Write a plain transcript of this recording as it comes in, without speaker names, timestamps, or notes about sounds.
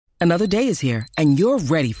Another day is here, and you're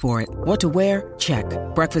ready for it. What to wear? Check.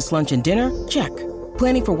 Breakfast, lunch, and dinner? Check.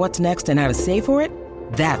 Planning for what's next and how to save for it?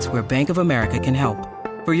 That's where Bank of America can help.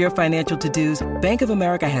 For your financial to-dos, Bank of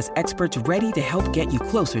America has experts ready to help get you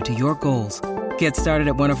closer to your goals. Get started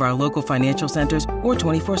at one of our local financial centers or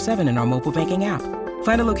 24/7 in our mobile banking app.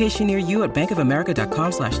 Find a location near you at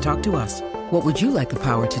bankofamerica.com/talktous. What would you like the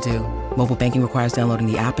power to do? Mobile banking requires downloading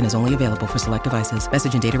the app and is only available for select devices.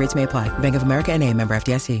 Message and data rates may apply. Bank of America N.A., member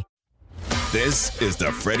FDIC. This is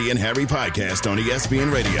the Freddie and Harry podcast on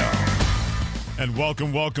ESPN Radio. And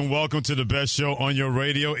welcome to the best show on your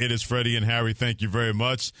radio. It is Freddie and Harry. Thank you very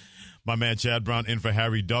much. My man Chad Brown in for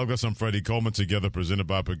Harry Douglas. I'm Freddie Coleman, together presented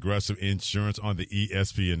by Progressive Insurance on the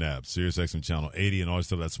ESPN app, SiriusXM Channel 80, and always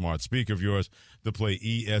tell that smart speaker of yours to play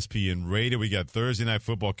ESPN Radio. We got Thursday Night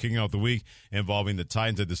Football kicking off the week involving the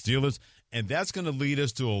Titans and the Steelers, and that's going to lead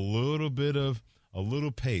us to a little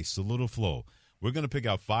pace, a little flow. We're going to pick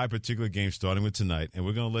out 5 particular games starting with tonight, and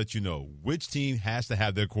we're going to let you know which team has to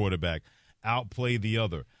have their quarterback outplay the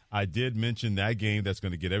other. I did mention that game that's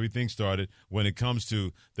going to get everything started when it comes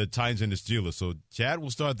to the Titans and the Steelers. So, Chad, we'll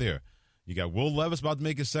start there. You got Will Levis about to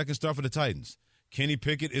make his second start for the Titans. Kenny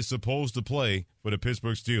Pickett is supposed to play for the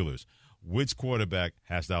Pittsburgh Steelers. Which quarterback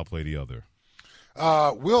has to outplay the other?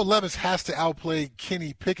 Will Levis has to outplay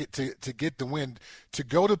Kenny Pickett to get the win to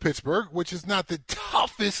go to Pittsburgh, which is not the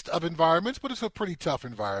toughest of environments, but it's a pretty tough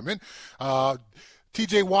environment.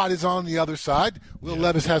 TJ Watt is on the other side. Will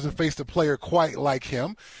Levis hasn't faced a player quite like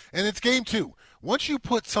him. And it's game 2. Once you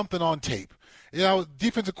put something on tape, you know,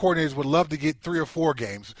 defensive coordinators would love to get 3 or 4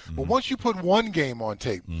 games. But once you put one game on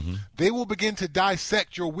tape, they will begin to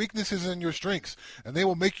dissect your weaknesses and your strengths. And they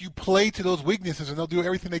will make you play to those weaknesses, and they'll do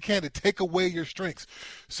everything they can to take away your strengths.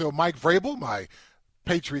 So Mike Vrabel, my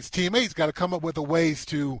Patriots teammate, has got to come up with the ways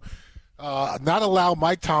to not allow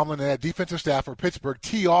Mike Tomlin and that defensive staff for Pittsburgh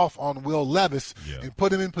tee off on Will Levis and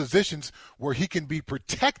put him in positions where he can be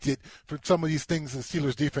protected from some of these things the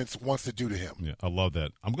Steelers defense wants to do to him. Yeah, I love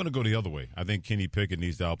that. I'm going to go the other way. I think Kenny Pickett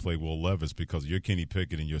needs to outplay Will Levis because you're Kenny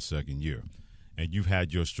Pickett in your second year, and you've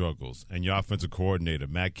had your struggles. And your offensive coordinator,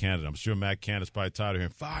 Matt Canada, I'm sure Matt Canada's probably tired of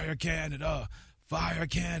hearing, fire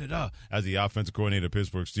Canada, as the offensive coordinator of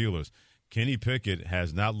Pittsburgh Steelers. Kenny Pickett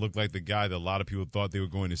has not looked like the guy that a lot of people thought they were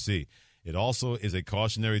going to see. It also is a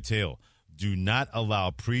cautionary tale. Do not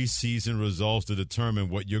allow preseason results to determine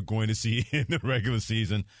what you're going to see in the regular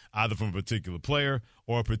season, either from a particular player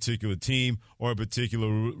or a particular team or a particular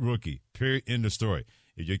rookie. Period. End of story.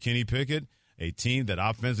 If you're Kenny Pickett, a team that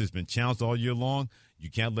offensively has been challenged all year long,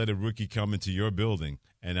 you can't let a rookie come into your building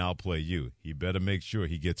and outplay you. He better make sure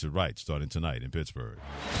he gets it right starting tonight in Pittsburgh.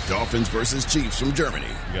 Dolphins versus Chiefs from Germany.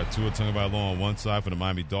 We got Tua Tagovailoa on one side for the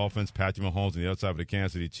Miami Dolphins, Patrick Mahomes on the other side for the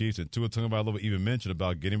Kansas City Chiefs, and Tua Tagovailoa even mentioned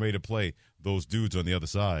about getting ready to play those dudes on the other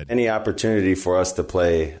side. Any opportunity for us to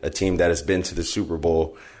play a team that has been to the Super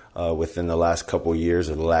Bowl within the last couple of years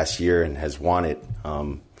or the last year and has won it,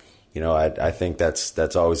 I think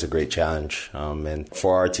that's always a great challenge. And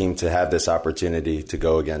for our team to have this opportunity to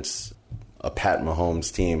go against a Pat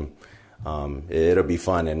Mahomes team, it'll be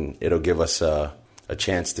fun, and it'll give us a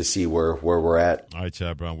chance to see where we're at. All right,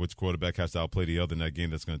 Chad Brown, which quarterback has to outplay the other in that game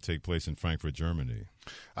that's going to take place in Frankfurt, Germany?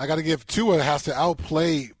 I got to give Tua has to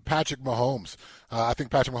outplay Patrick Mahomes. I think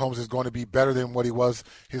Patrick Mahomes is going to be better than what he was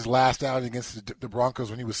his last outing against the Broncos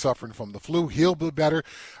when he was suffering from the flu. He'll be better.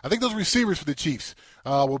 I think those receivers for the Chiefs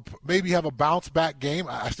will maybe have a bounce-back game.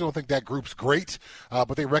 I still don't think that group's great,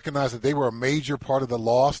 but they recognize that they were a major part of the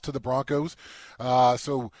loss to the Broncos.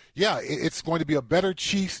 It's going to be a better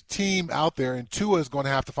Chiefs team out there, and Tua is going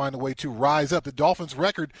to have to find a way to rise up. The Dolphins'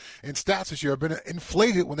 record and stats this year have been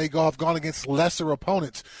inflated when they have gone against lesser opponents.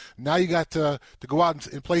 Now you got to go out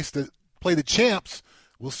and play the champs.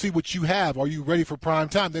 We'll see what you have. Are you ready for prime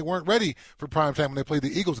time? They weren't ready for prime time when they played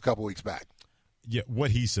the Eagles a couple weeks back. Yeah,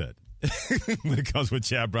 what he said when it comes to what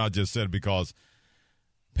Chad Brown just said, because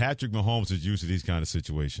Patrick Mahomes is used to these kind of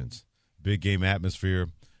situations. Big game atmosphere.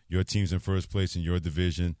 Your team's in first place in your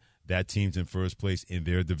division. That team's in first place in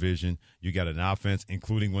their division. You got an offense,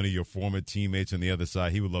 including one of your former teammates on the other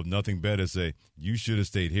side. He would love nothing better to say, you should have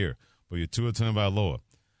stayed here. But you're Tua Tagovailoa.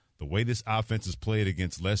 The way this offense is played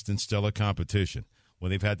against less than stellar competition,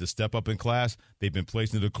 when they've had to step up in class, they've been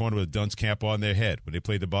placed into the corner with a dunce cap on their head when they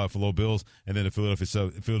played the Buffalo Bills and then the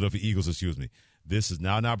Philadelphia Eagles, This is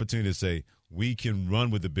now an opportunity to say, we can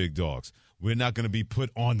run with the big dogs. We're not going to be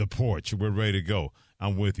put on the porch. We're ready to go.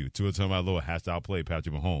 I'm with you. Tua Tagovailoa has to outplay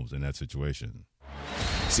Patrick Mahomes in that situation.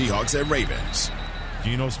 Seahawks at Ravens.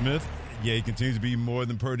 Geno Smith, he continues to be more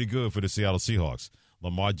than pretty good for the Seattle Seahawks.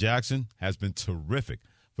 Lamar Jackson has been terrific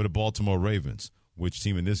for the Baltimore Ravens. Which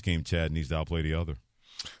team in this game, Chad, needs to outplay the other?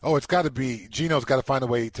 Oh, it's got to be Geno's got to find a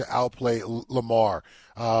way to outplay Lamar.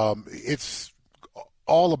 It's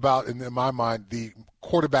all about, in my mind, the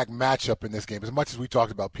quarterback matchup in this game. As much as we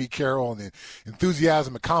talked about Pete Carroll and the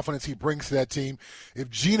enthusiasm and confidence he brings to that team, if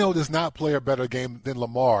Geno does not play a better game than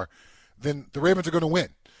Lamar, then the Ravens are going to win.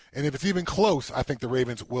 And if it's even close, I think the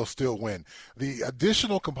Ravens will still win. The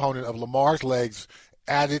additional component of Lamar's legs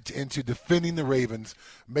added into defending the Ravens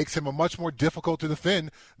makes him a much more difficult to defend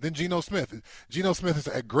than Geno Smith. Geno Smith is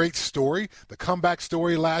a great story. The comeback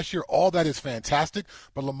story last year, all that is fantastic,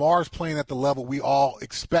 but Lamar is playing at the level we all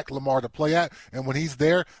expect Lamar to play at, and when he's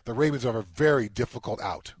there, the Ravens are a very difficult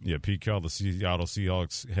out. Yeah, Pete Carroll, the Seattle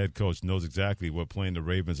Seahawks head coach, knows exactly what playing the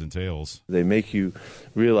Ravens entails. They make you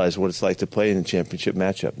realize what it's like to play in a championship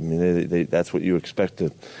matchup. I mean, that's what you expect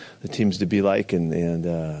the teams to be like, and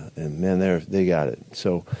man, they got it.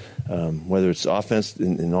 So whether it's offense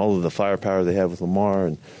and all of the firepower they have with Lamar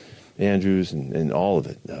and Andrews and all of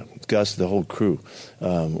it, Gus, the whole crew,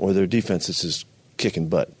 or their defense is just kicking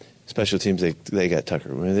butt. Special teams, they got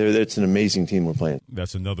Tucker. I mean, it's an amazing team we're playing.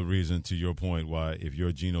 That's another reason, to your point, why if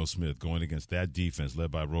you're Geno Smith going against that defense led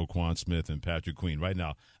by Roquan Smith and Patrick Queen, right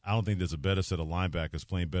now, I don't think there's a better set of linebackers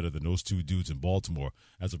playing better than those two dudes in Baltimore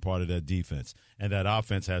as a part of that defense. And that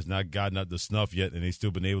offense has not gotten up to snuff yet, and they've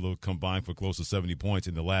still been able to combine for close to 70 points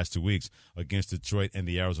in the last 2 weeks against Detroit and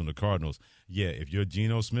the Arizona Cardinals. Yeah, if you're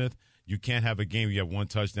Geno Smith, you can't have a game where you have 1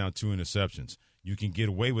 touchdown, 2 interceptions. You can get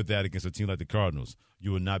away with that against a team like the Cardinals.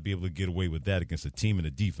 You will not be able to get away with that against a team in a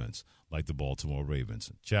defense like the Baltimore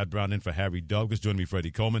Ravens. Chad Brown in for Harry Douglas. Joining me, Freddie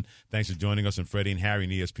Coleman. Thanks for joining us on Freddie and Harry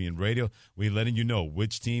and ESPN Radio. We're letting you know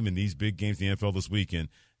which team in these big games in the NFL this weekend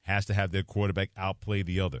has to have their quarterback outplay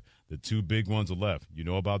the other. The 2 big ones are left. You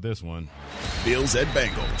know about this one. Bills at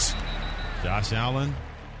Bengals. Josh Allen,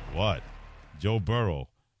 what? Joe Burrow,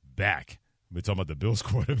 back. We're talking about the Bills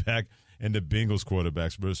quarterback and the Bengals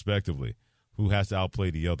quarterbacks, respectively. Who has to outplay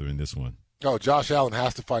the other in this one? Oh, Josh Allen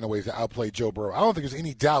has to find a way to outplay Joe Burrow. I don't think there's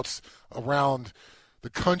any doubts around the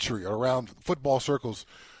country or around football circles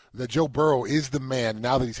that Joe Burrow is the man.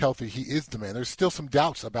 Now that he's healthy, he is the man. There's still some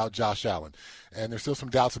doubts about Josh Allen, and there's still some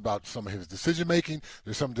doubts about some of his decision-making.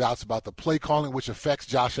 There's some doubts about the play calling, which affects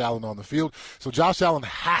Josh Allen on the field. So Josh Allen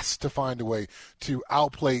has to find a way to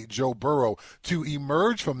outplay Joe Burrow to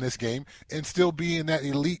emerge from this game and still be in that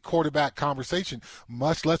elite quarterback conversation,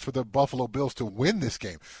 much less for the Buffalo Bills to win this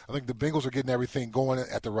game. I think the Bengals are getting everything going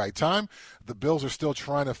at the right time. The Bills are still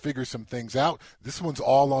trying to figure some things out. This one's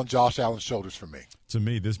all on Josh Allen's shoulders for me. To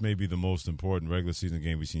me, this may be the most important regular season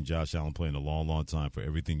game we've seen Josh Allen play in a long, long time for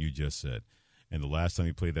everything you just said. And the last time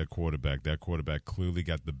he played that quarterback clearly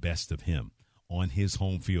got the best of him on his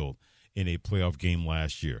home field in a playoff game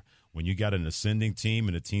last year. When you got an ascending team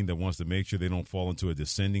and a team that wants to make sure they don't fall into a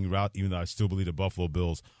descending route, even though I still believe the Buffalo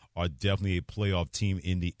Bills are definitely a playoff team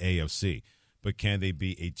in the AFC. But can they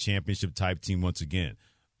be a championship-type team once again?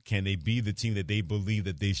 Can they be the team that they believe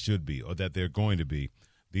that they should be or that they're going to be?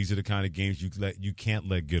 These are the kind of games you can't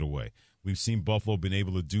let get away. We've seen Buffalo been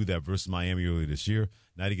able to do that versus Miami earlier this year.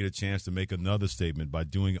 Now to get a chance to make another statement by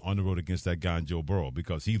doing it on the road against that guy in Joe Burrow,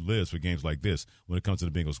 because he lives for games like this when it comes to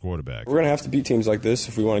the Bengals quarterback. We're going to have to beat teams like this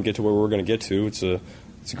if we want to get to where we're going to get to. It's a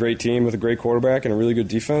great team with a great quarterback and a really good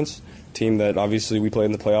defense. Team that obviously we played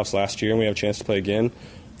in the playoffs last year and we have a chance to play again.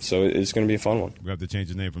 So it's going to be a fun one. We have to change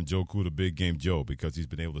the name from Joe Cool to Big Game Joe because he's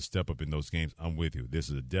been able to step up in those games. I'm with you. This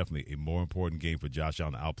is definitely a more important game for Josh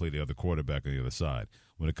Allen to outplay the other quarterback on the other side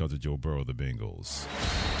when it comes to Joe Burrow, the Bengals.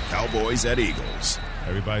 Cowboys at Eagles.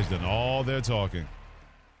 Everybody's done all their talking,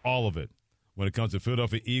 all of it. When it comes to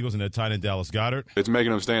Philadelphia Eagles and their tight end Dallas Goedert. It's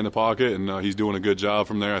making him stay in the pocket, and he's doing a good job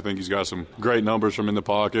from there. I think he's got some great numbers from in the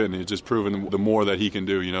pocket, and he's just proven the more that he can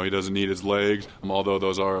do. You know, he doesn't need his legs, although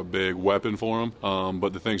those are a big weapon for him.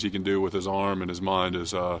 But the things he can do with his arm and his mind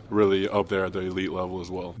is really up there at the elite level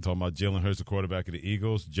as well. I'm talking about Jalen Hurts, the quarterback of the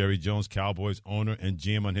Eagles. Jerry Jones, Cowboys owner and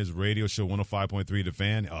GM on his radio show 105.3 The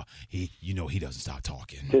Fan. He doesn't stop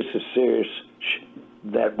talking. This is serious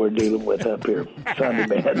that we're dealing with up here, Sunday,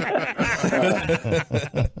 man.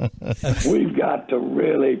 We've got to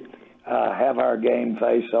really have our game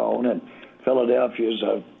face on, and Philadelphia is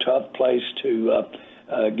a tough place to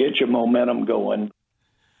get your momentum going.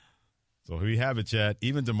 So here you have it, Chad.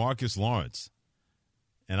 Even DeMarcus Lawrence,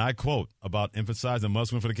 and I quote about emphasizing a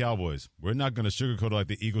must-win for the Cowboys. We're not going to sugarcoat it like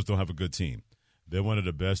the Eagles don't have a good team. They're one of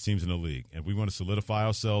the best teams in the league, and we want to solidify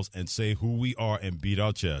ourselves and say who we are and beat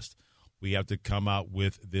our chest. We have to come out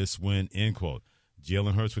with this win, end quote.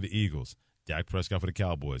 Jalen Hurts for the Eagles. Dak Prescott for the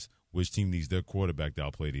Cowboys. Which team needs their quarterback to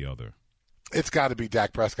outplay the other? It's got to be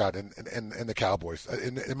Dak Prescott and the Cowboys.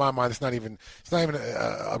 In my mind, it's not even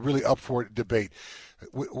a really up for debate.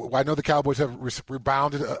 I know the Cowboys have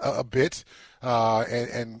rebounded a bit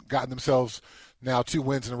and gotten themselves now 2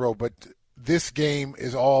 wins in a row, but this game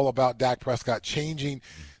is all about Dak Prescott changing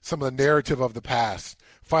some of the narrative of the past,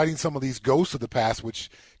 fighting some of these ghosts of the past, which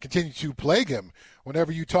continue to plague him.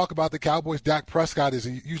 Whenever you talk about the Cowboys, Dak Prescott is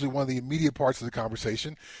usually one of the immediate parts of the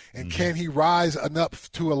conversation. And can he rise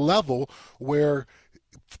enough to a level where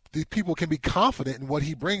the people can be confident in what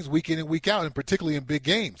he brings week in and week out, and particularly in big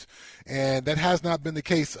games? And that has not been the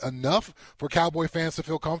case enough for Cowboy fans to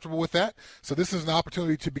feel comfortable with that. So this is an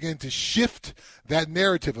opportunity to begin to shift that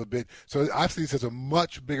narrative a bit. So I see this as a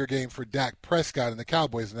much bigger game for Dak Prescott and the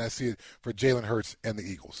Cowboys than I see it for Jalen Hurts and the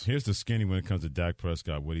Eagles. Here's the skinny when it comes to Dak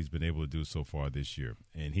Prescott, what he's been able to do so far this year.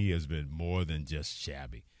 And he has been more than just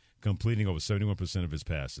shabby, completing over 71% of his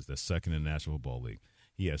passes. That's second in the National Football League.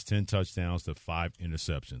 He has 10 touchdowns to 5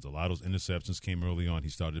 interceptions. A lot of those interceptions came early on. He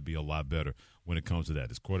started to be a lot better when it comes to that.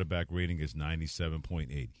 His quarterback rating is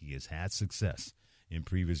 97.8. He has had success in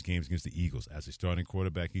previous games against the Eagles. As a starting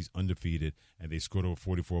quarterback, he's undefeated, and they scored over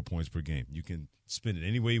 44 points per game. You can spin it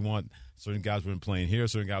any way you want. Certain guys have been playing here,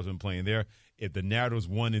 certain guys have been playing there. If the narrative was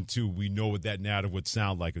 1 and 2, we know what that narrative would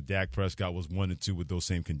sound like if Dak Prescott was 1 and 2 with those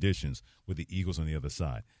same conditions with the Eagles on the other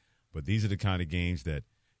side. But these are the kind of games that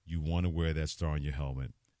you want to wear that star on your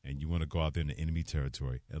helmet, and you want to go out there in the enemy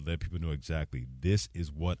territory and let people know exactly this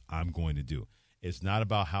is what I'm going to do. It's not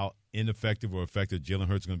about how ineffective or effective Jalen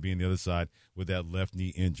Hurts is going to be on the other side with that left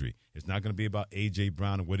knee injury. It's not going to be about A.J.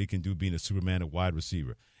 Brown and what he can do being a Superman at wide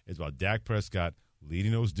receiver. It's about Dak Prescott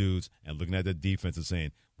leading those dudes and looking at that defense and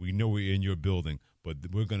saying, we know we're in your building, but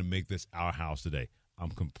we're going to make this our house today. I'm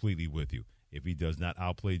completely with you. If he does not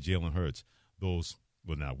outplay Jalen Hurts, those,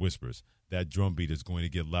 well, not whispers, that drumbeat is going to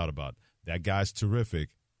get loud about. That guy's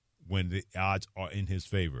terrific when the odds are in his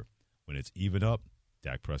favor. When it's even up,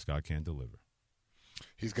 Dak Prescott can't deliver.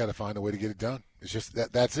 He's got to find a way to get it done. It's just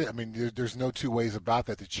that's it. I mean, there's no two ways about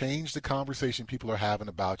that. To change the conversation people are having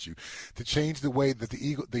about you, to change the way that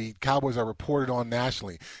the Cowboys are reported on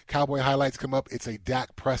nationally. Cowboy highlights come up. It's a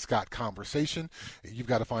Dak Prescott conversation. You've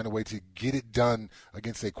got to find a way to get it done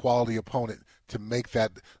against a quality opponent to make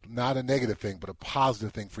that not a negative thing, but a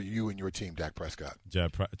positive thing for you and your team, Dak Prescott.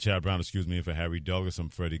 Chad Brown, for Harry Douglas. I'm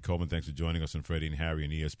Freddie Coleman. Thanks for joining us on Freddie and Harry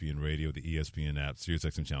on ESPN Radio, the ESPN app,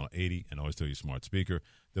 SiriusXM Channel 80, and always tell your smart speaker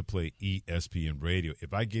to play ESPN Radio.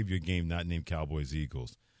 If I gave you a game not named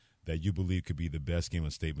Cowboys-Eagles that you believe could be the best game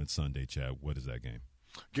on Statement Sunday, Chad, what is that game?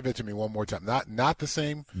 Give it to me one more time. Not the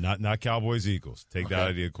same. Not Cowboys-Eagles. Take that out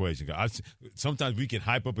of the equation. Sometimes we can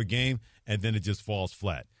hype up a game and then it just falls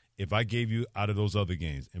flat. If I gave you out of those other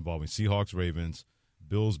games involving Seahawks-Ravens,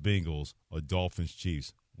 Bills-Bengals, or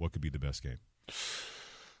Dolphins-Chiefs, what could be the best game?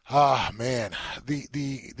 Man,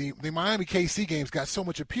 the Miami KC game's got so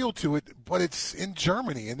much appeal to it, but it's in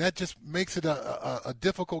Germany, and that just makes it a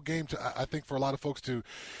difficult game I think for a lot of folks to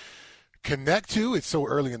connect to. It's so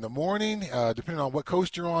early in the morning. Depending on what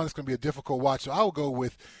coast you're on, it's going to be a difficult watch. So I will go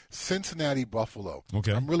with Cincinnati-Buffalo.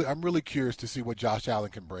 Okay. I'm really curious to see what Josh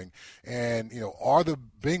Allen can bring, and are the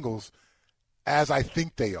Bengals as I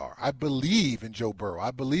think they are? I believe in Joe Burrow.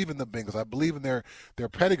 I believe in the Bengals. I believe in their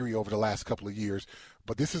pedigree over the last couple of years.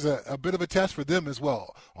 But this is a bit of a test for them as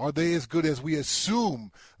well. Are they as good as we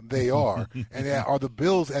assume they are? And are the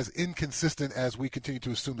Bills as inconsistent as we continue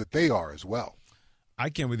to assume that they are as well? I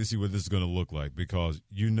can't wait to see what this is going to look like, because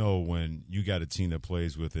when you got a team that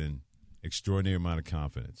plays with an extraordinary amount of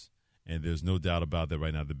confidence, and there's no doubt about that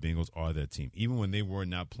right now, the Bengals are that team. Even when they were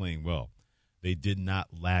not playing well, they did not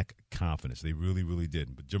lack confidence. They really, really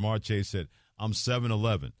didn't. But Jamar Chase said, I'm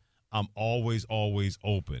 7-11. I'm always, always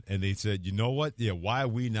open. And they said, you know what? Yeah, why are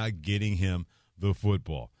we not getting him the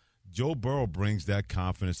football? Joe Burrow brings that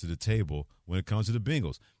confidence to the table when it comes to the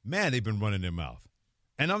Bengals. Man, they've been running their mouth.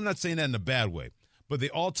 And I'm not saying that in a bad way. But they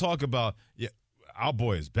all talk about, yeah, our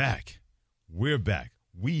boy is back. We're back.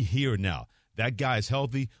 We here now. That guy is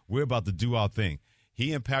healthy. We're about to do our thing.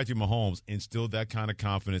 He and Patrick Mahomes instilled that kind of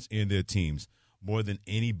confidence in their teams more than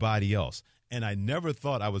anybody else. And I never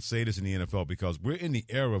thought I would say this in the NFL, because we're in the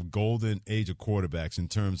era of golden age of quarterbacks in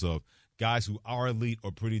terms of guys who are elite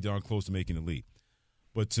or pretty darn close to making elite.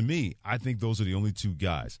 But to me, I think those are the only two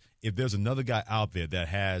guys. If there's another guy out there that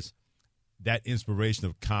has that inspiration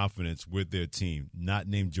of confidence with their team, not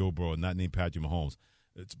named Joe Burrow, not named Patrick Mahomes,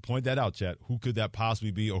 to point that out, Chad, who could that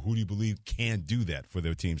possibly be, or who do you believe can do that for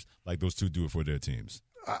their teams like those two do it for their teams?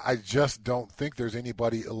 I just don't think there's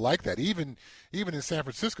anybody like that. Even in San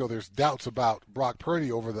Francisco, there's doubts about Brock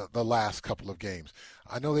Purdy over the last couple of games.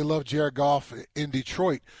 I know they love Jared Goff in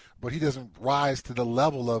Detroit, but he doesn't rise to the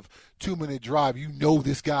level of 2-minute drive. You know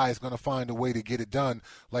this guy is going to find a way to get it done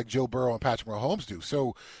like Joe Burrow and Patrick Mahomes do.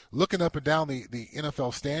 So looking up and down the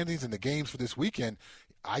NFL standings and the games for this weekend,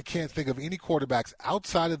 I can't think of any quarterbacks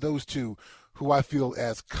outside of those two who I feel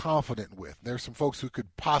as confident with. There's some folks who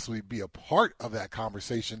could possibly be a part of that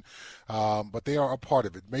conversation, but they are a part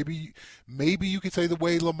of it. Maybe you could say the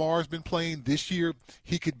way Lamar's been playing this year,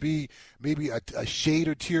 he could be maybe a shade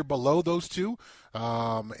or tier below those two.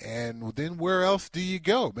 And then where else do you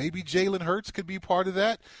go? Maybe Jalen Hurts could be part of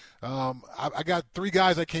that. I got 3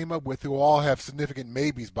 guys I came up with who all have significant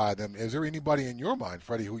maybes by them. Is there anybody in your mind,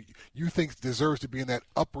 Freddie, who you think deserves to be in that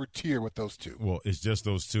upper tier with those two? Well, it's just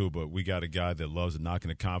those two, but we got a guy that loves knocking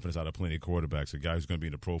the confidence out of plenty of quarterbacks, a guy who's going to be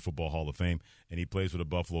in the Pro Football Hall of Fame, and he plays for the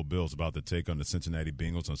Buffalo Bills, about to take on the Cincinnati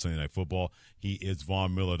Bengals on Sunday Night Football. He is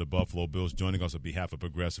Von Miller, the Buffalo Bills, joining us on behalf of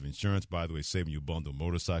Progressive Insurance. By the way, saving you bundle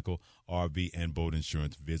motorcycle, RV, and boat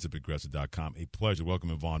insurance. Visit Progressive.com. A pleasure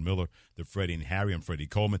welcoming Von Miller, the Freddie and Harry. I'm Freddie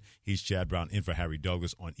Coleman. He's Chad Brown in for Harry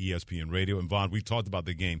Douglas on ESPN Radio. And, Von, we've talked about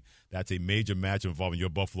the game. That's a major match involving your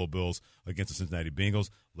Buffalo Bills against the Cincinnati Bengals.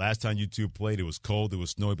 Last time you two played, it was cold, it was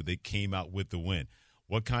snowy, but they came out with the win.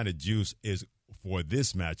 What kind of juice is for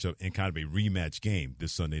this matchup and kind of a rematch game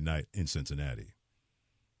this Sunday night in Cincinnati?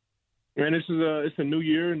 Man, it's a new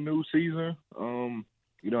year, new season.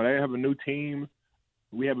 They have a new team.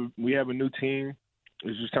 We have a new team.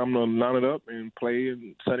 It's just time to line it up and play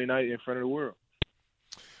Sunday night in front of the world.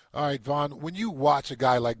 All right, Von, when you watch a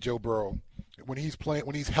guy like Joe Burrow, when he's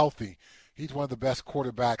healthy, he's one of the best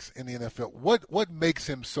quarterbacks in the NFL. What makes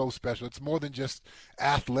him so special? It's more than just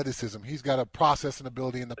athleticism. He's got a processing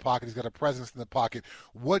ability in the pocket. He's got a presence in the pocket.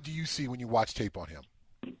 What do you see when you watch tape on him?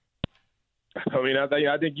 I mean, I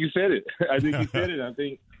think you said it. I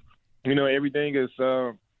think, everything is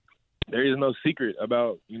there is no secret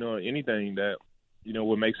about, anything that,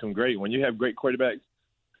 what makes him great. When you have great quarterbacks,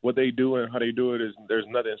 what they do and how they do it there's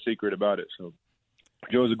nothing secret about it. So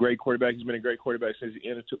Joe's a great quarterback. He's been a great quarterback since he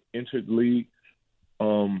entered the league.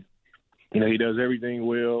 He does everything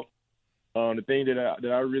well. The thing that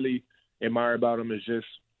I really admire about him is just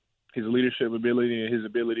his leadership ability and his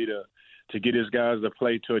ability to get his guys to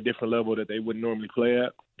play to a different level that they wouldn't normally play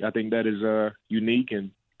at. I think that is unique, and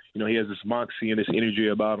he has this moxie and this energy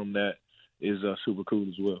about him that is super cool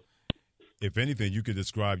as well. If anything, you could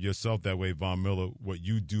describe yourself that way, Von Miller, what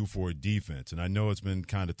you do for a defense. And I know it's been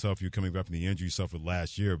kind of tough, you coming back from the injury you suffered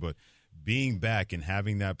last year, but being back and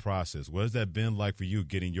having that process, what has that been like for you,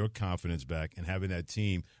 getting your confidence back and having that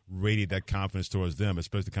team radiate that confidence towards them,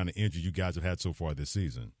 especially the kind of injury you guys have had so far this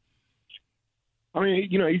season? I mean,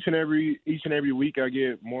 each and every week I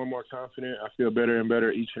get more and more confident. I feel better and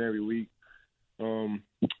better each and every week.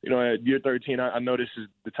 At year 13, I know this is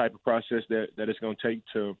the type of process that it's going to take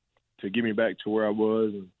to get me back to where I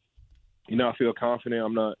was. And, I feel confident.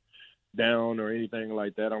 I'm not down or anything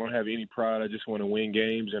like that. I don't have any pride. I just want to win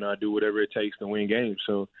games, and I do whatever it takes to win games.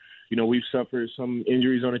 So, we've suffered some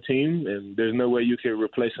injuries on the team, and there's no way you can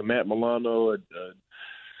replace a Matt Milano, a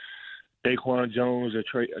Daquan Jones, or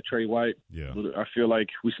Trey White. Yeah. I feel like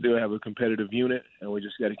we still have a competitive unit, and we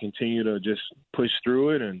just got to continue to just push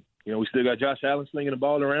through it. And, we still got Josh Allen slinging the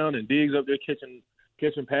ball around and Diggs up there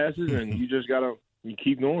catching passes, and you just got to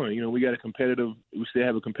keep going. We still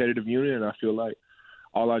have a competitive unit, and I feel like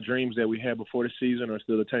all our dreams that we had before the season are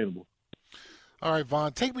still attainable. All right,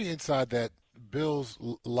 Von, take me inside that Bills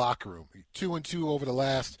locker room. 2-2 over the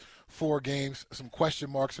last 4 games. Some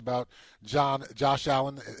question marks about Josh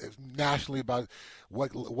Allen nationally, about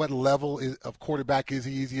what level of quarterback is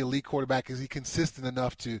he? Is he elite quarterback? Is he consistent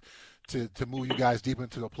enough to move you guys deep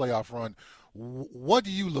into a playoff run? What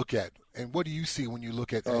do you look at, and what do you see when you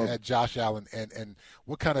look at Josh Allen, and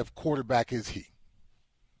what kind of quarterback is he?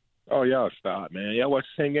 Oh, y'all stop, man. Y'all watch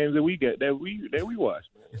the same games that we watch,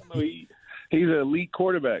 man. He's an elite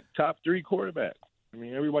quarterback, top 3 quarterback. I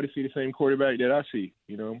mean, everybody see the same quarterback that I see,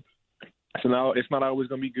 So now it's not always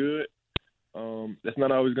going to be good. That's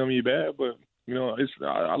not always going to be bad, but,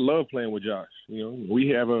 I love playing with Josh. We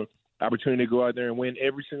have an opportunity to go out there and win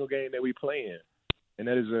every single game that we play in. And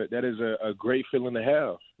that is a great feeling to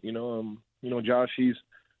have. Josh, he's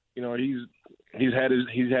had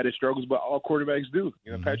his struggles, but all quarterbacks do.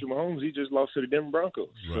 Patrick Mahomes, he just lost to the Denver Broncos.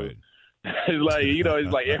 Right. So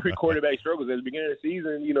it's like every quarterback struggles. At the beginning of the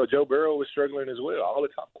season, Joe Burrow was struggling as well. All the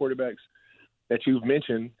top quarterbacks that you've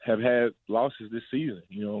mentioned have had losses this season.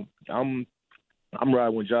 I'm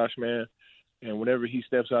riding with Josh, man. And whenever he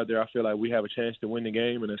steps out there, I feel like we have a chance to win the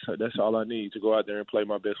game, and that's all I need to go out there and play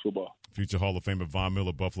my best football. Future Hall of Famer Von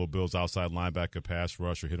Miller, Buffalo Bills outside linebacker, pass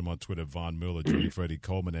rusher. Hit him on Twitter, Von Miller, joining Freddie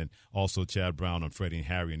Coleman, and also Chad Brown on Freddie and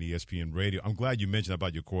Harry and ESPN Radio. I'm glad you mentioned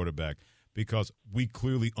about your quarterback because we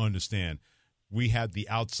clearly understand we have the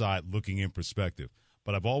outside looking in perspective.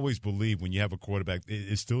 But I've always believed when you have a quarterback,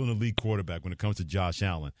 it's still an elite quarterback when it comes to Josh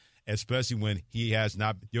Allen, especially when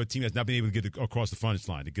your team has not been able to get across the finish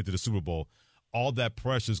line to get to the Super Bowl. All that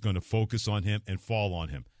pressure is going to focus on him and fall on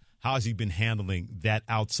him. How has he been handling that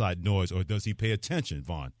outside noise, or does he pay attention,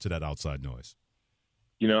 Vaughn, to that outside noise?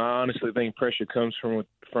 I honestly think pressure comes from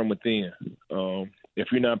within. If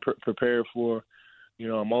you're not prepared for,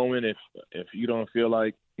 a moment, if you don't feel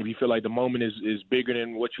like, if you feel like the moment is bigger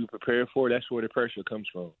than what you prepared for, that's where the pressure comes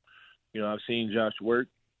from. I've seen Josh work.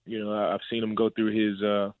 I've seen him go through his.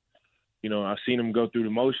 I've seen him go through the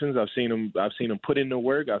motions. I've seen him put in the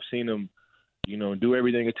work. I've seen him, do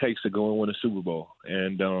everything it takes to go and win a Super Bowl.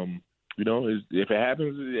 And, if it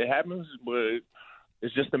happens, it happens. But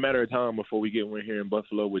it's just a matter of time before we get one here in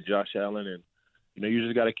Buffalo with Josh Allen. And, you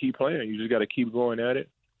just got to keep playing. You just got to keep going at it.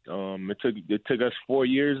 It took us 5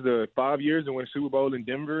 years to win a Super Bowl in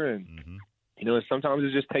Denver. And, sometimes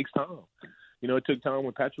it just takes time. It took time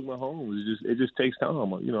with Patrick Mahomes. It just takes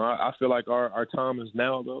time. I feel like our time is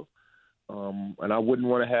now, though. And I wouldn't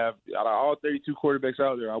want to have, out of all 32 quarterbacks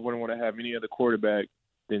out there, I wouldn't want to have any other quarterback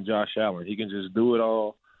than Josh Allen. He can just do it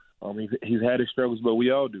all. He's had his struggles, but we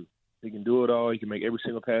all do. He can do it all. He can make every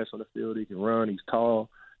single pass on the field. He can run. He's tall.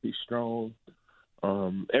 He's strong.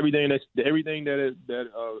 Everything that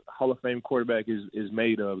a Hall of Fame quarterback is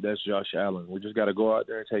made of, that's Josh Allen. We just got to go out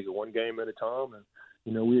there and take it one game at a time,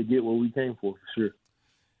 and we'll get what we came for sure.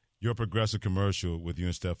 Your Progressive commercial with you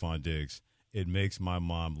and Stephon Diggs. It makes my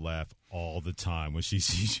mom laugh all the time when she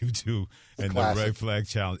sees you two and the red flag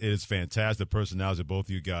challenge. It is fantastic. The personalities of both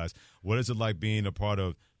of you guys. What is it like being a part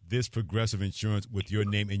of this Progressive Insurance with your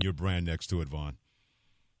name and your brand next to it, Vaughn?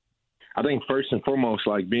 I think first and foremost,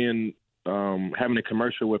 like being having a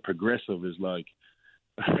commercial with Progressive is like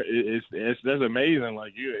that's amazing.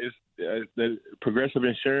 Like it's the Progressive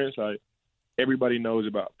Insurance. Like everybody knows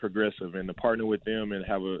about Progressive, and to partner with them and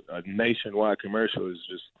have a nationwide commercial is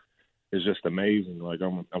just amazing. Like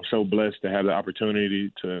I'm so blessed to have the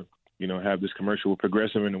opportunity to, have this commercial with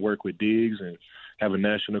Progressive and to work with Diggs and have a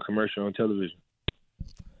national commercial on television.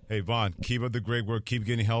 Hey, Vaughn, keep up the great work. Keep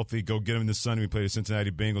getting healthy. Go get him in the sun. We play the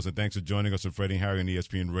Cincinnati Bengals. And thanks for joining us on Freddie and Harry on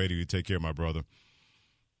ESPN Radio. You take care, my brother.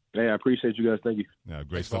 Hey, I appreciate you guys. Thank you. Yeah,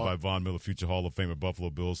 great stuff by Von Miller, future Hall of Famer, Buffalo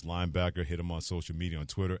Bills linebacker. Hit him on social media on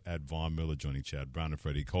Twitter at Von Miller, joining Chad Brown and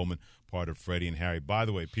Freddie Coleman, part of Freddie and Harry. By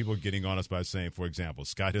the way, people are getting on us by saying, for example,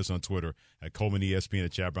 Scott Hiss on Twitter at Coleman ESPN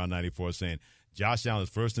at Chad Brown 94 saying, Josh Allen is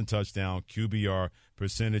first in touchdown, QBR,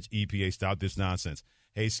 percentage, EPA. Stop this nonsense.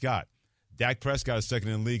 Hey, Scott, Dak Prescott is second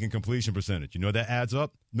in the league in completion percentage. You know what that adds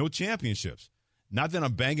up? No championships. Not that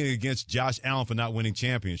I'm banging against Josh Allen for not winning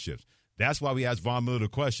championships. That's why we asked Von Miller the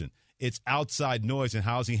question. It's outside noise, and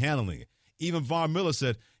how's he handling it? Even Von Miller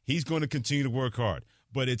said he's going to continue to work hard,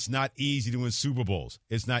 but it's not easy to win Super Bowls.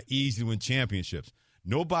 It's not easy to win championships.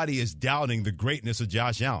 Nobody is doubting the greatness of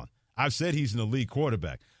Josh Allen. I've said he's an elite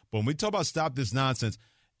quarterback. But when we talk about stop this nonsense,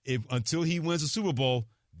 until he wins a Super Bowl,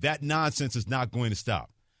 that nonsense is not going to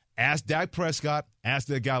stop. Ask Dak Prescott, ask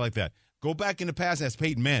a guy like that. Go back in the past, ask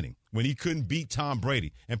Peyton Manning when he couldn't beat Tom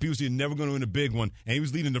Brady, and people said never going to win a big one, and he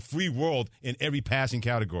was leading the free world in every passing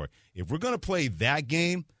category. If we're going to play that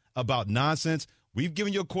game about nonsense, we've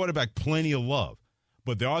given your quarterback plenty of love.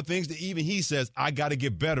 But there are things that even he says, I got to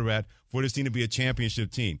get better at for this team to be a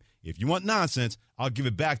championship team. If you want nonsense, I'll give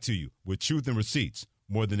it back to you with truth and receipts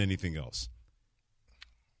more than anything else.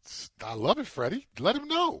 I love it, Freddie. Let him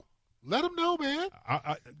know. Let him know, man.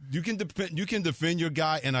 You can defend your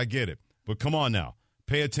guy, and I get it. But come on now.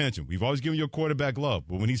 Pay attention. We've always given your quarterback love.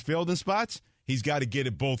 But when he's failed in spots, he's got to get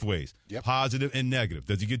it both ways, positive and negative.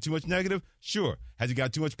 Does he get too much negative? Sure. Has he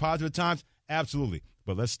got too much positive at times? Absolutely.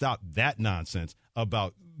 But let's stop that nonsense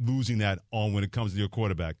about losing that on when it comes to your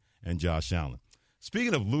quarterback and Josh Allen.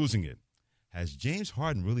 Speaking of losing it, has James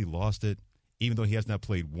Harden really lost it, even though he has not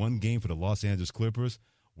played one game for the Los Angeles Clippers?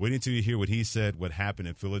 Wait until you hear what he said, what happened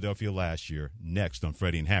in Philadelphia last year, next on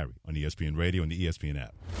Freddie and Harry on ESPN Radio and the ESPN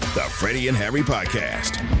app. The Freddie and Harry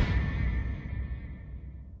Podcast.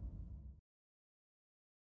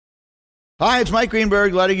 Hi, it's Mike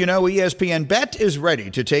Greenberg letting you know ESPN Bet is ready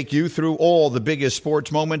to take you through all the biggest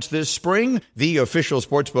sports moments this spring. The official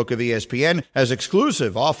sportsbook of ESPN has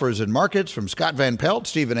exclusive offers and markets from Scott Van Pelt,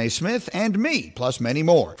 Stephen A. Smith, and me, plus many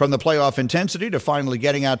more. From the playoff intensity to finally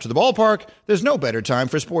getting out to the ballpark, there's no better time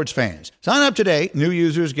for sports fans. Sign up today. New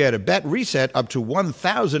users get a bet reset up to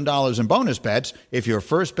 $1,000 in bonus bets if your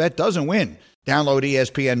first bet doesn't win. Download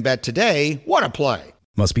ESPN Bet today. What a play.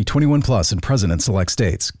 Must be 21 plus and present in select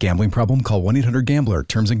states. Gambling problem? Call 1-800-GAMBLER.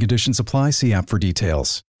 Terms and conditions apply. See app for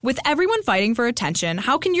details. With everyone fighting for attention,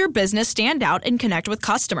 how can your business stand out and connect with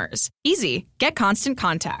customers? Easy. Get Constant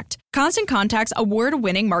Contact. Constant Contact's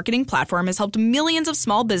award-winning marketing platform has helped millions of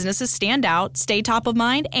small businesses stand out, stay top of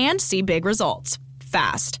mind, and see big results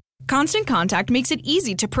fast. Constant Contact makes it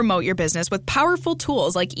easy to promote your business with powerful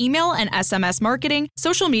tools like email and SMS marketing,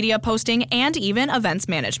 social media posting, and even events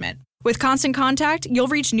management. With Constant Contact, you'll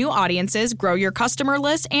reach new audiences, grow your customer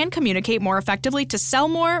list, and communicate more effectively to sell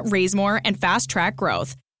more, raise more, and fast-track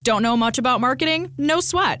growth. Don't know much about marketing? No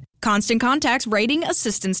sweat. Constant Contact's writing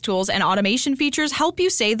assistance tools and automation features help you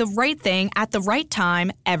say the right thing at the right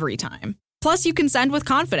time, every time. Plus, you can send with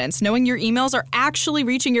confidence, knowing your emails are actually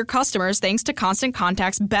reaching your customers thanks to Constant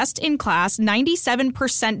Contact's best-in-class 97%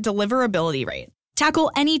 deliverability rate.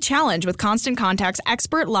 Tackle any challenge with Constant Contact's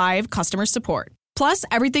expert live customer support. Plus,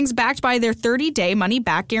 everything's backed by their 30-day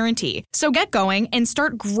money-back guarantee. So get going and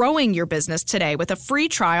start growing your business today with a free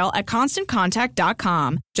trial at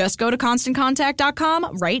ConstantContact.com. Just go to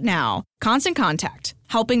ConstantContact.com right now. Constant Contact,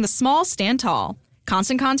 helping the small stand tall.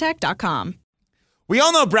 ConstantContact.com. We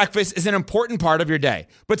all know breakfast is an important part of your day.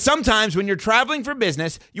 But sometimes when you're traveling for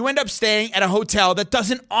business, you end up staying at a hotel that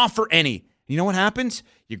doesn't offer any. You know what happens?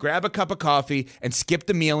 You grab a cup of coffee and skip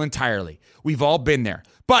the meal entirely. We've all been there.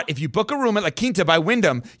 But if you book a room at La Quinta by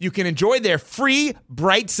Wyndham, you can enjoy their free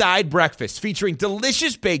Bright Side breakfast featuring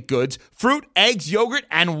delicious baked goods, fruit, eggs, yogurt,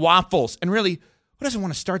 and waffles. And really, who doesn't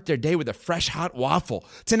want to start their day with a fresh, hot waffle?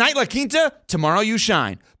 Tonight, La Quinta, tomorrow you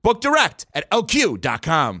shine. Book direct at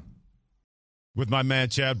LQ.com. With my man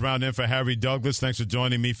Chad Brown in for Harry Douglas. Thanks for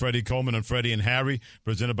joining me, Freddie Coleman, on Freddie and Harry,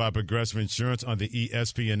 presented by Progressive Insurance on the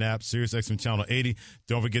ESPN app, SiriusXM Channel 80.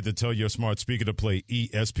 Don't forget to tell your smart speaker to play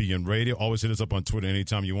ESPN Radio. Always hit us up on Twitter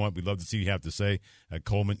anytime you want. We'd love to see what you have to say at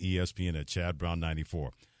Coleman ESPN at Chad Brown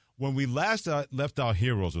 94. When we last left our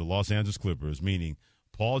heroes with the Los Angeles Clippers, meaning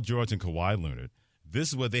Paul George and Kawhi Leonard, this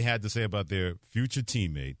is what they had to say about their future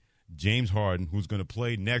teammate, James Harden, who's going to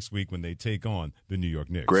play next week when they take on the New York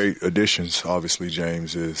Knicks. Great additions. Obviously,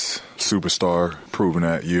 James is superstar, proven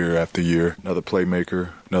that year after year. Another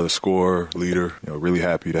playmaker, another scorer, leader. Really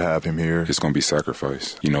happy to have him here. It's going to be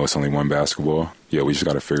sacrifice. It's only one basketball. Yeah, we just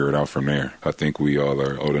got to figure it out from there. I think we all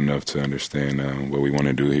are old enough to understand what we want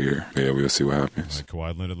to do here. Yeah, we'll see what happens.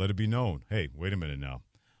 Kawhi Leonard, let it be known. Hey, wait a minute now.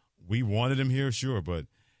 We wanted him here, sure, but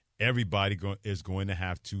everybody is going to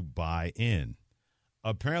have to buy in.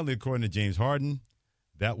 Apparently, according to James Harden,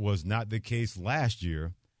 that was not the case last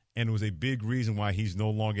year, and it was a big reason why he's no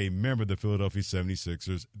longer a member of the Philadelphia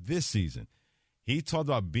 76ers this season. He talked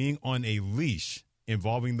about being on a leash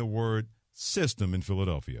involving the word system in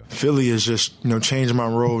Philadelphia. Philly is just, changing my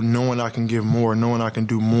role, knowing I can give more, knowing I can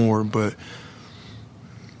do more, but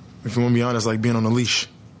if you want to be honest, like being on a leash.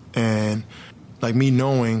 And like me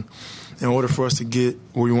knowing in order for us to get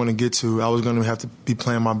where we want to get to, I was going to have to be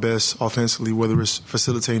playing my best offensively, whether it's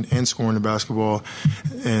facilitating and scoring the basketball,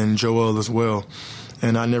 and Joel as well.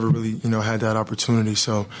 And I never really, had that opportunity.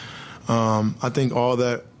 So I think all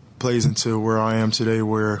that plays into where I am today,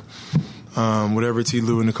 where whatever T.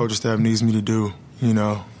 Lue and the coaching staff needs me to do,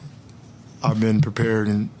 I've been prepared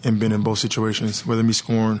and been in both situations, whether me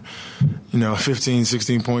scoring, 15,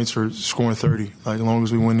 16 points or scoring 30. Like, as long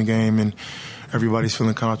as we win the game and everybody's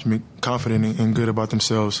feeling confident and good about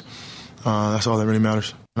themselves, that's all that really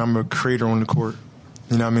matters. And I'm a creator on the court,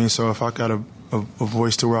 you know what I mean? So if I got a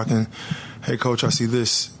voice to where I can, hey, coach, I see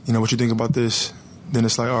this, what you think about this? Then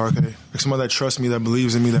it's like, oh, okay. Like somebody that trusts me, that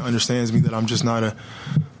believes in me, that understands me, that I'm just not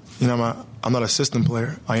I'm not a system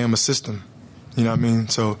player. I am a system, you know what I mean?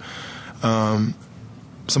 So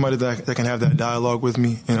somebody that can have that dialogue with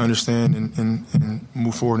me and understand and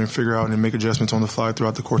move forward and figure out and make adjustments on the fly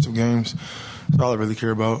throughout the course of games. That's all I really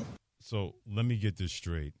care about. So let me get this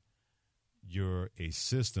straight. You're a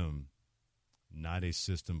system, not a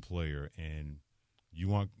system player, and you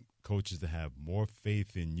want coaches to have more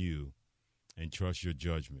faith in you and trust your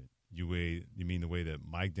judgment. You mean the way that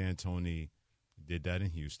Mike D'Antoni did that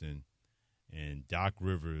in Houston and Doc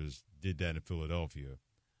Rivers did that in Philadelphia,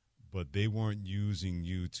 but they weren't using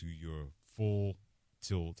you to your full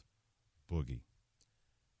tilt boogie.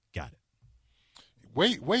 Got it.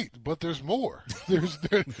 Wait, but there's more.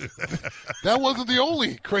 That wasn't the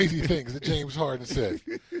only crazy things that James Harden said.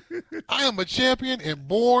 I am a champion and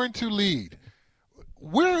born to lead.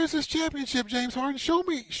 Where is this championship, James Harden? Show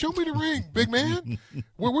me the ring, big man.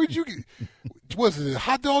 Where'd you get? Was it a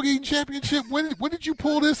hot dog eating championship? When did you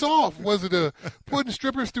pull this off? Was it a putting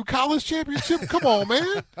strippers through college championship? Come on,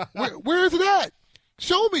 man. Where is it at?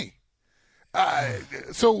 Show me.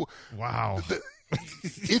 Wow.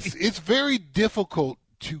 It's very difficult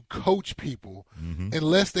to coach people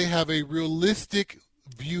unless they have a realistic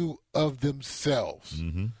view of themselves.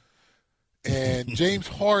 Mm-hmm. And James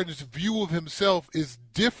Harden's view of himself is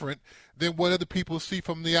different than what other people see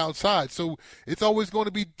from the outside. So it's always going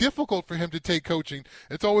to be difficult for him to take coaching.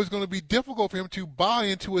 It's always going to be difficult for him to buy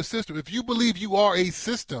into a system. If you believe you are a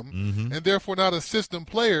system and therefore not a system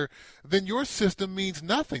player, then your system means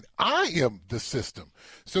nothing. I am the system.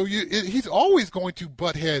 So he's always going to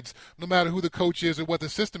butt heads no matter who the coach is or what the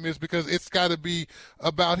system is, because it's got to be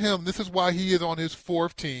about him. This is why he is on his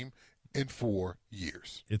 4th team in 4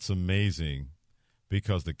 years. It's amazing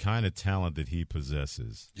because the kind of talent that he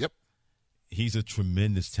possesses. Yep. He's a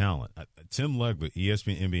tremendous talent. Tim Legler,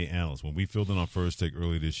 ESPN NBA analyst, when we filled in on First Take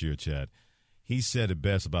earlier this year, Chad, he said it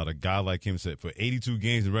best about a guy like him. Said for 82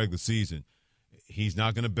 games in the regular season, he's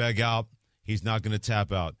not going to beg out. He's not going to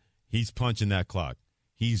tap out. He's punching that clock.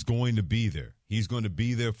 He's going to be there. He's going to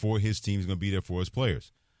be there for his team. He's going to be there for his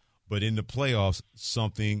players. But in the playoffs,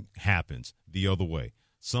 something happens the other way.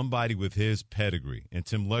 Somebody with his pedigree, and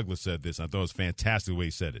Tim Legler said this, I thought it was fantastic the way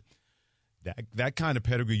he said it. That kind of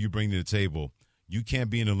pedigree you bring to the table, you can't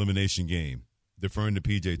be in an elimination game deferring to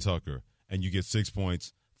P.J. Tucker and you get 6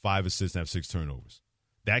 points, 5 assists, and have 6 turnovers.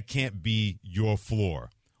 That can't be your floor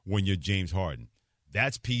when you're James Harden.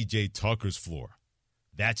 That's P.J. Tucker's floor.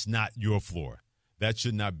 That's not your floor. That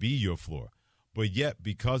should not be your floor. But yet,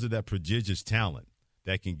 because of that prodigious talent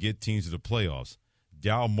that can get teams to the playoffs,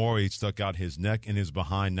 Daryl Morey stuck out his neck and his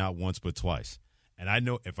behind not once but twice. And I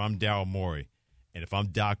know if I'm Daryl Morey and if I'm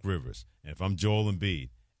Doc Rivers and if I'm Joel Embiid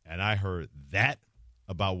and I heard that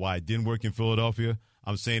about why it didn't work in Philadelphia,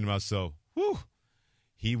 I'm saying to myself, whew,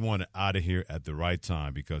 he wanted out of here at the right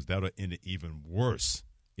time, because that would have ended even worse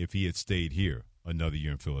if he had stayed here another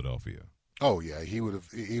year in Philadelphia. Oh, yeah, he would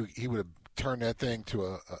have turned that thing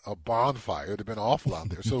to a bonfire. It would have been awful out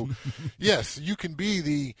there. So, yes, you can be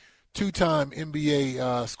the two-time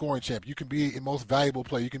NBA scoring champ. You can be a most valuable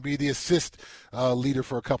player. You can be the assist leader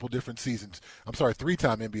for a couple different seasons. I'm sorry,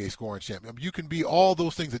 3-time NBA scoring champ. You can be all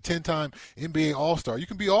those things, a 10-time NBA All-Star. You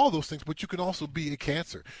can be all those things, but you can also be a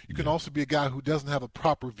cancer. You can also be a guy who doesn't have a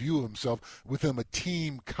proper view of himself within a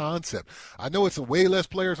team concept. I know it's way less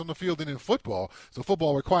players on the field than in football, so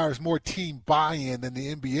football requires more team buy-in than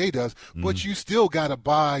the NBA does, but you still got to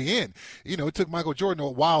buy in. You know, it took Michael Jordan a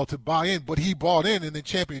while to buy in, but he bought in, and then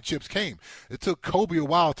championships came. It took Kobe a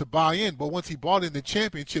while to buy in, but once he bought in, the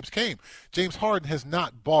championships came. James Harden has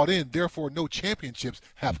not bought in, therefore no championships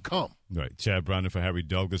have come. Right. Chad Brown for Harry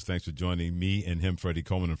Douglas. Thanks for joining me and him, Freddie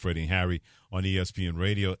Coleman, and Freddie and Harry on ESPN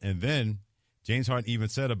Radio. And then James Harden even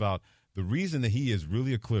said about the reason that he is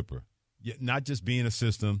really a Clipper, not just being a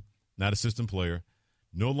system, not a system player,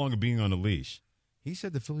 no longer being on the leash. He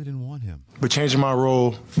said the Philly didn't want him. But changing my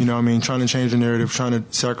role, you know what I mean, trying to change the narrative, trying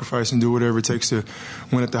to sacrifice and do whatever it takes to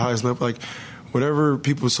win at the highest level. Like, whatever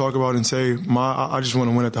people talk about and say, I just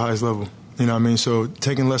want to win at the highest level. You know what I mean? So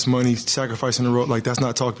taking less money, sacrificing the role, like, that's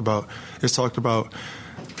not talked about. It's talked about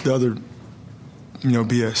the other,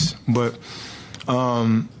 BS. But,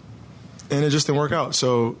 and it just didn't work out.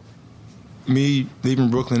 So me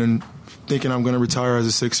leaving Brooklyn and thinking I'm going to retire as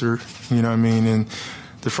a Sixer, you know what I mean, and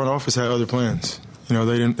the front office had other plans. They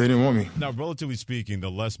didn't want me. Now, relatively speaking, the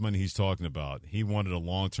less money he's talking about, he wanted a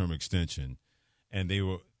long-term extension, and they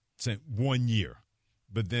were saying 1 year.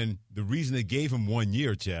 But then the reason they gave him 1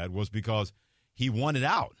 year, Chad, was because he wanted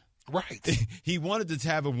out. Right. He wanted to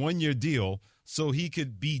have a 1-year deal so he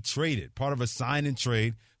could be traded, part of a sign and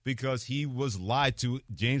trade, because he was lied to,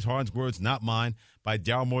 James Harden's words, not mine, by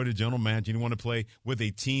Daryl Morey, the general manager. He didn't want to play with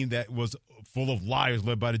a team that was full of liars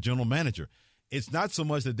led by the general manager. It's not so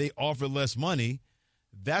much that they offered less money.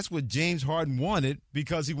 That's what James Harden wanted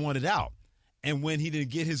because he wanted out. And when he didn't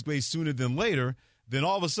get his way sooner than later, then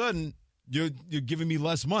all of a sudden you're giving me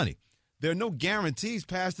less money. There are no guarantees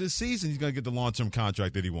past this season he's going to get the long-term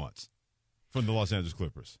contract that he wants from the Los Angeles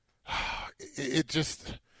Clippers. It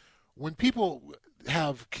just – when people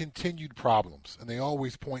have continued problems and they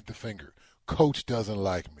always point the finger, coach doesn't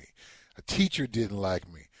like me, a teacher didn't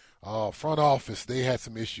like me, front office, they had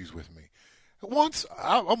some issues with me. Once,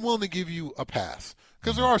 I'm willing to give you a pass.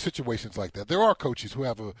 Because there are situations like that. There are coaches who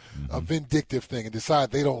have a vindictive thing and decide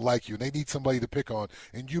they don't like you and they need somebody to pick on,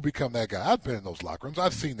 and you become that guy. I've been in those locker rooms.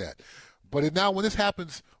 I've seen that. But now when this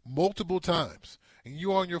happens multiple times and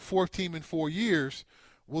you're on your fourth team in 4 years,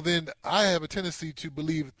 well, then I have a tendency to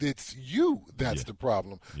believe that it's you that's the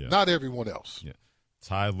problem, not everyone else. Yeah.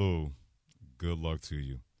 Ty Lue, good luck to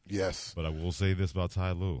you. Yes. But I will say this about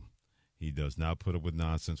Ty Lue. He does not put up with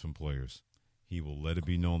nonsense from players. He will let it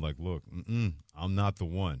be known, like, look, I'm not the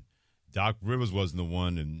one. Doc Rivers wasn't the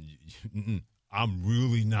one, and I'm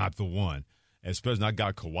really not the one. Especially I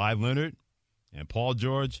got Kawhi Leonard and Paul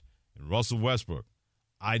George and Russell Westbrook.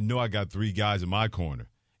 I know I got 3 guys in my corner.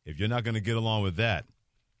 If you're not going to get along with that,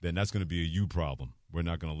 then that's going to be a you problem. We're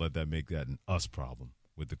not going to let that make that an us problem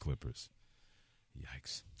with the Clippers.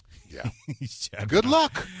 Yikes. Yeah. Good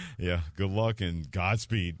luck. Yeah, good luck and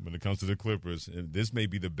Godspeed when it comes to the Clippers. And this may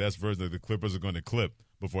be the best version that the Clippers are going to clip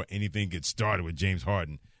before anything gets started with James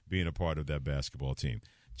Harden being a part of that basketball team.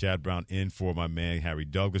 Chad Brown in for my man Harry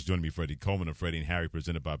Douglas. Joining me, Freddie Coleman of Freddie and Harry,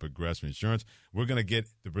 presented by Progressive Insurance. We're going to get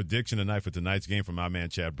the prediction tonight for tonight's game from my man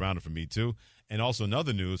Chad Brown and from me too. And also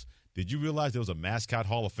another news, did you realize there was a mascot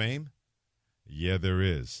Hall of Fame? Yeah, there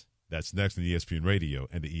is. That's next on ESPN Radio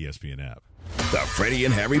and the ESPN app. The Freddie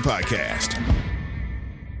and Harry Podcast.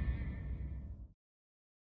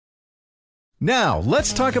 Now,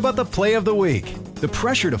 let's talk about the play of the week. The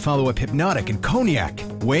pressure to follow up Hypnotic and Cognac,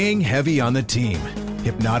 weighing heavy on the team.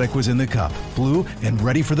 Hypnotic was in the cup, blue, and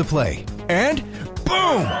ready for the play. And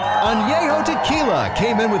boom! Añejo Tequila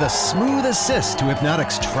came in with a smooth assist to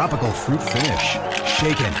Hypnotic's tropical fruit finish.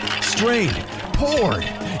 Shaken, strained, poured.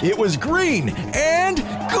 It was green and good!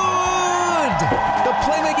 The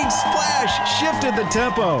playmaking splash shifted the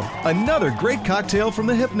tempo. Another great cocktail from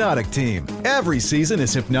the Hypnotic team. Every season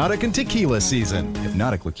is Hypnotic and Tequila season.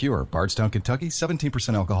 Hypnotic Liqueur, Bardstown, Kentucky,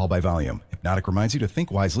 17% alcohol by volume. Hypnotic reminds you to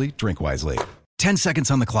think wisely, drink wisely. 10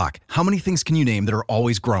 seconds on the clock. How many things can you name that are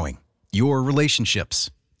always growing? Your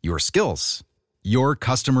relationships, your skills, your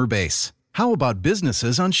customer base. How about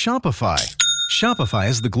businesses on Shopify? Shopify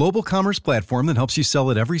is the global commerce platform that helps you sell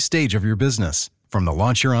at every stage of your business. From the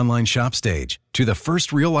launch your online shop stage, to the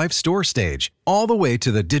first real-life store stage, all the way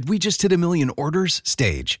to the did we just hit 1 million orders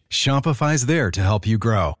stage, Shopify's there to help you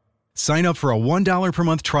grow. Sign up for a $1 per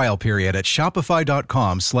month trial period at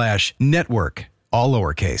shopify.com/network, all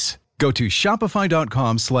lowercase. Go to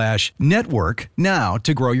shopify.com/network now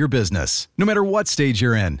to grow your business, no matter what stage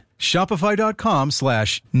you're in.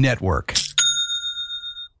 Shopify.com/network.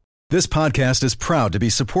 This podcast is proud to be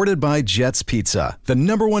supported by Jets Pizza, the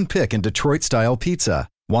 #1 pick in Detroit-style pizza.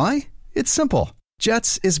 Why? It's simple.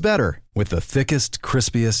 Jets is better. With the thickest,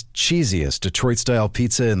 crispiest, cheesiest Detroit-style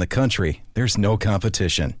pizza in the country, there's no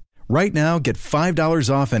competition. Right now, get $5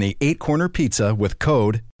 off any 8-corner pizza with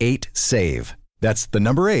code 8SAVE. That's the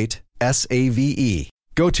number 8, SAVE.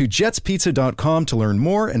 Go to jetspizza.com to learn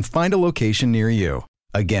more and find a location near you.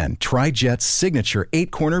 Again, try Jet's signature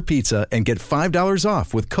 8-corner pizza and get $5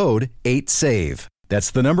 off with code 8SAVE.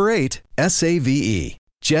 That's the number 8, SAVE.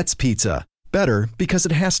 Jet's Pizza. Better because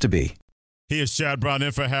it has to be. He is Chad Brown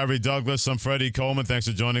in for Harry Douglas. I'm Freddie Coleman. Thanks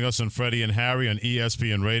for joining us on Freddie and Harry on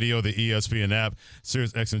ESPN Radio, the ESPN app,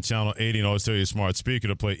 Sirius XM Channel 80, and always tell your smart speaker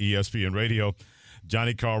to play ESPN Radio.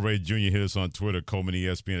 Johnny Carl Ray Jr. hit us on Twitter, Coleman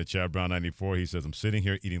ESPN at Chad Brown 94. He says, I'm sitting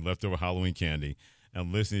here eating leftover Halloween candy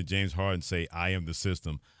and listening to James Harden say, I am the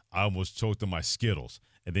system. I almost choked on my Skittles.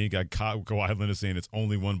 And then you got Kawhi Leonard saying it's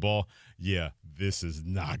only one ball. Yeah, this is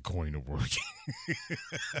not going to work.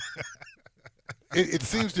 It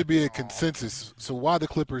seems to be a consensus. So why the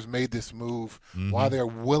Clippers made this move, why they're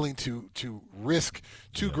willing to risk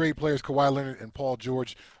two great players, Kawhi Leonard and Paul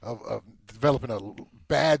George, of developing a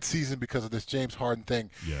bad season because of this James Harden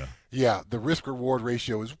thing. Yeah, the risk-reward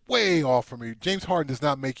ratio is way off from you. James Harden does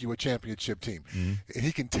not make you a championship team. And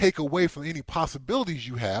he can take away from any possibilities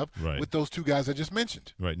you have with those two guys I just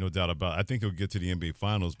mentioned. Right, no doubt about it. I think he'll get to the NBA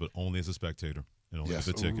Finals, but only as a spectator. And only as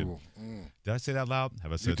a ticket. Did I say that loud?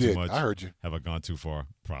 Have I said too much? I heard you. Have I gone too far?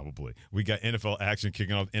 Probably. We got NFL action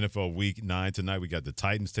kicking off NFL Week 9 tonight. We got the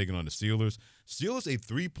Titans taking on the Steelers. Steelers a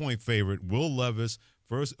 3-point favorite. Will Levis,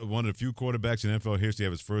 one of the few quarterbacks in NFL history to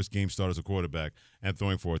have his first game start as a quarterback and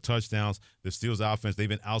throwing 4 touchdowns. The Steelers offense, they've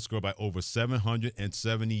been outscored by over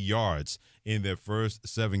 770 yards in their first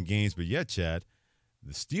 7 games. But yet, Chad,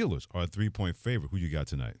 the Steelers are a 3-point favorite. Who you got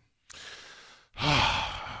tonight?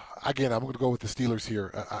 Again, I'm going to go with the Steelers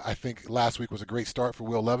here. I think last week was a great start for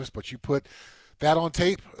Will Levis, but you put that on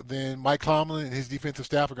tape, then Mike Tomlin and his defensive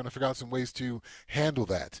staff are going to figure out some ways to handle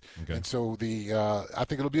that. Okay. And so I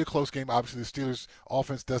think it'll be a close game. Obviously, the Steelers'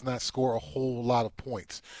 offense does not score a whole lot of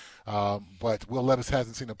points. But Will Levis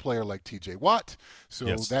hasn't seen a player like T.J. Watt. So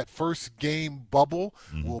that first game bubble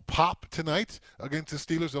will pop tonight against the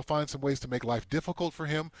Steelers. They'll find some ways to make life difficult for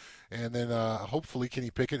him. And then hopefully Kenny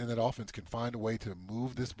Pickett and that offense can find a way to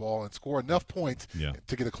move this ball and score enough points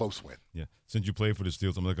to get a close win. Yeah. Since you played for the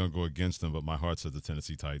Steelers, I'm not going to go against them, but my heart says the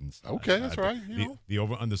Tennessee Titans. Okay, that's right. The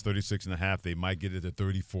over-under is 36.5. They might get it to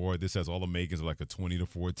 34. This has all the makings of like a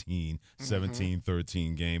 20-14,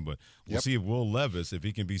 17-13 game. But we'll see if Will Levis, if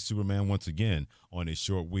he can be Superman once again on a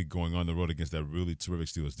short week going on the road against that really terrific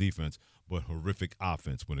Steelers defense, but horrific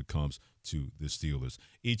offense when it comes to the Steelers.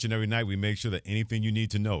 Each and every night we make sure that anything you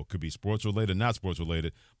need to know, could be sports-related, not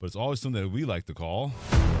sports-related, but it's always something that we like to call.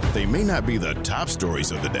 They may not be the top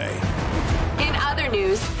stories of the day. In other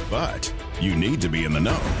news. But you need to be in the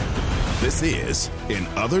know. This is In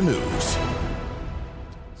Other News.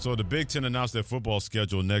 So the Big Ten announced their football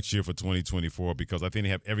schedule next year for 2024 because I think they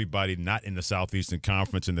have everybody not in the Southeastern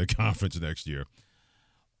Conference in their conference next year.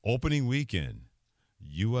 Opening weekend,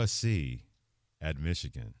 USC at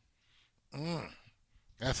Michigan.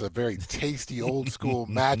 That's a very tasty old-school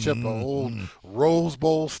matchup, an old Rose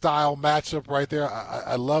Bowl-style matchup right there.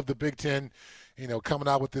 I love the Big Ten, coming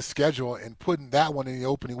out with this schedule and putting that one in the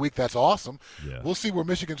opening week. That's awesome. Yeah. We'll see where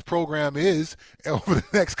Michigan's program is over the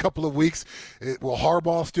next couple of weeks. Will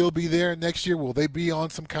Harbaugh still be there next year? Will they be on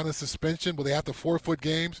some kind of suspension? Will they have to forfeit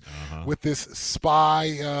games with this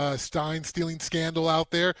Stein stealing scandal out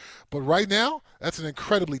there? But right now, that's an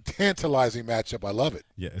incredibly tantalizing matchup. I love it.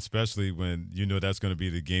 Yeah, especially when you know that's going to be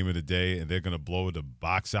the game of the day and they're going to blow the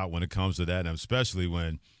box out when it comes to that, and especially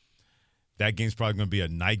when that game's probably going to be a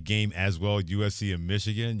night game as well, USC and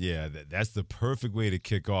Michigan. Yeah, that's the perfect way to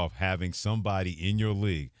kick off, having somebody in your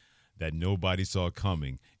league that nobody saw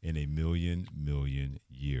coming in a million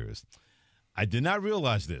years. I did not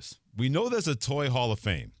realize this. We know there's a Toy Hall of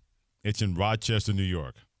Fame. It's in Rochester, New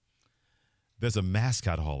York. There's a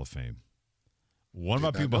Mascot Hall of Fame. One of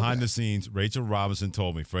my people behind the scenes, Rachel Robinson,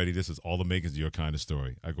 told me, Freddie, this is all the makings of your kind of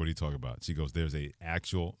story. I go, what are you talking about? She goes, there's an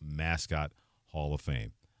actual Mascot Hall of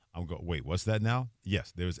Fame. I'm going, wait, what's that now?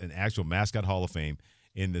 Yes, there's an actual Mascot Hall of Fame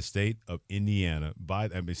in the state of Indiana. I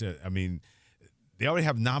mean, they already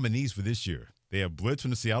have nominees for this year. They have Blitz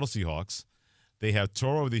from the Seattle Seahawks. They have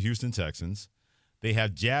Toro of the Houston Texans. They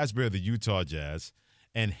have Jazzbear of the Utah Jazz.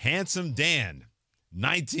 And Handsome Dan,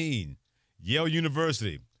 19, Yale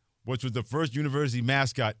University, which was the first university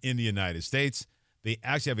mascot in the United States. They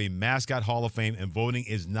actually have a Mascot Hall of Fame, and voting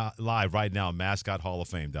is not live right now on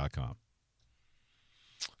mascothall-of-fame.com.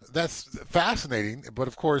 That's fascinating, but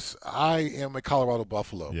of course, I am a Colorado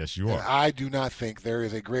Buffalo. Yes, you are. And I do not think there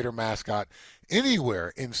is a greater mascot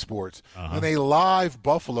anywhere in sports than a live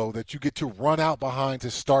buffalo that you get to run out behind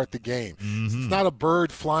to start the game. It's not a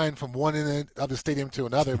bird flying from one end of the stadium to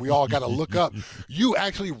another. We all got to look up. You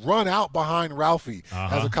actually run out behind Ralphie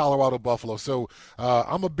as a Colorado Buffalo. So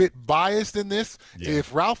I'm a bit biased in this. Yeah.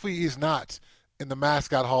 If Ralphie is not in the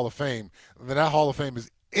Mascot Hall of Fame, then that Hall of Fame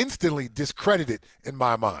is instantly discredited in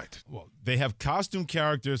my mind. Well, they have costume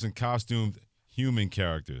characters and costumed human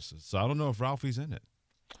characters, so I don't know if Ralphie's in it.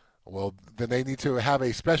 Well, then they need to have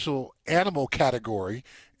a special animal category,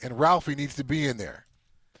 and Ralphie needs to be in there.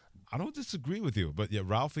 I don't disagree with you, but yeah,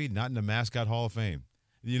 Ralphie not in the Mascot Hall of Fame.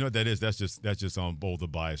 You know what that is? That's just on Boulder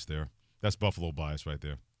bias there. That's Buffalo bias right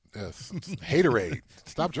there. Yes, haterade.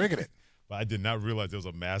 Stop drinking it. But I did not realize there was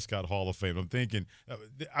a Mascot Hall of Fame. I'm thinking,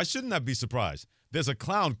 I should not be surprised. There's a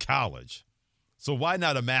clown college, so why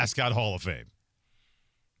not a Mascot Hall of Fame?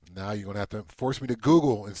 Now you're going to have to force me to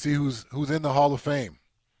Google and see who's in the Hall of Fame.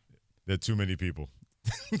 There are too many people.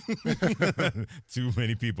 Too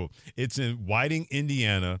many people. It's in Whiting,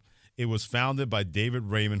 Indiana. It was founded by David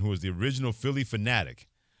Raymond, who was the original Philly Fanatic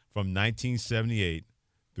from 1978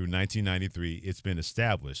 through 1993. It's been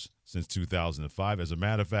established since 2005. As a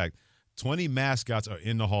matter of fact, 20 mascots are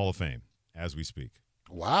in the Hall of Fame as we speak.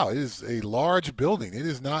 Wow, it is a large building. It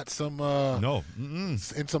is not some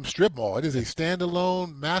in some strip mall. It is a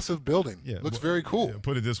standalone, massive building. Yeah, looks very cool.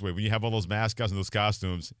 Put it this way: when you have all those mascots and those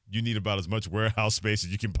costumes, you need about as much warehouse space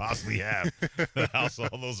as you can possibly have to house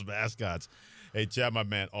all those mascots. Hey, Chad, my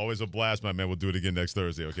man, always a blast, my man. We'll do it again next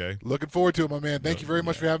Thursday, okay? Looking forward to it, my man. Thank you very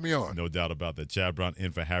much for having me on. No doubt about that. Chad Brown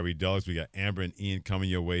in for Harry Douglas. We got Amber and Ian coming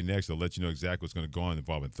your way next. They'll let you know exactly what's going to go on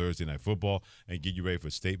involving Thursday Night Football and get you ready for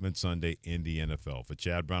Statement Sunday in the NFL. For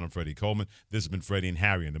Chad Brown and Freddie Coleman, this has been Freddie and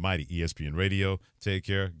Harry on the mighty ESPN Radio. Take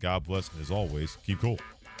care. God bless. And as always, keep cool.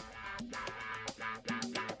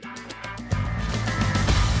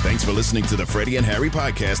 Thanks for listening to the Freddie and Harry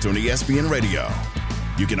podcast on ESPN Radio.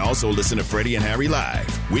 You can also listen to Freddie and Harry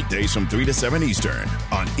live weekdays from 3 to 7 Eastern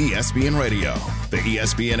on ESPN Radio, the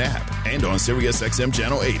ESPN app, and on SiriusXM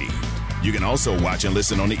Channel 80. You can also watch and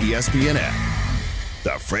listen on the ESPN app.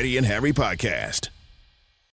 The Freddie and Harry podcast.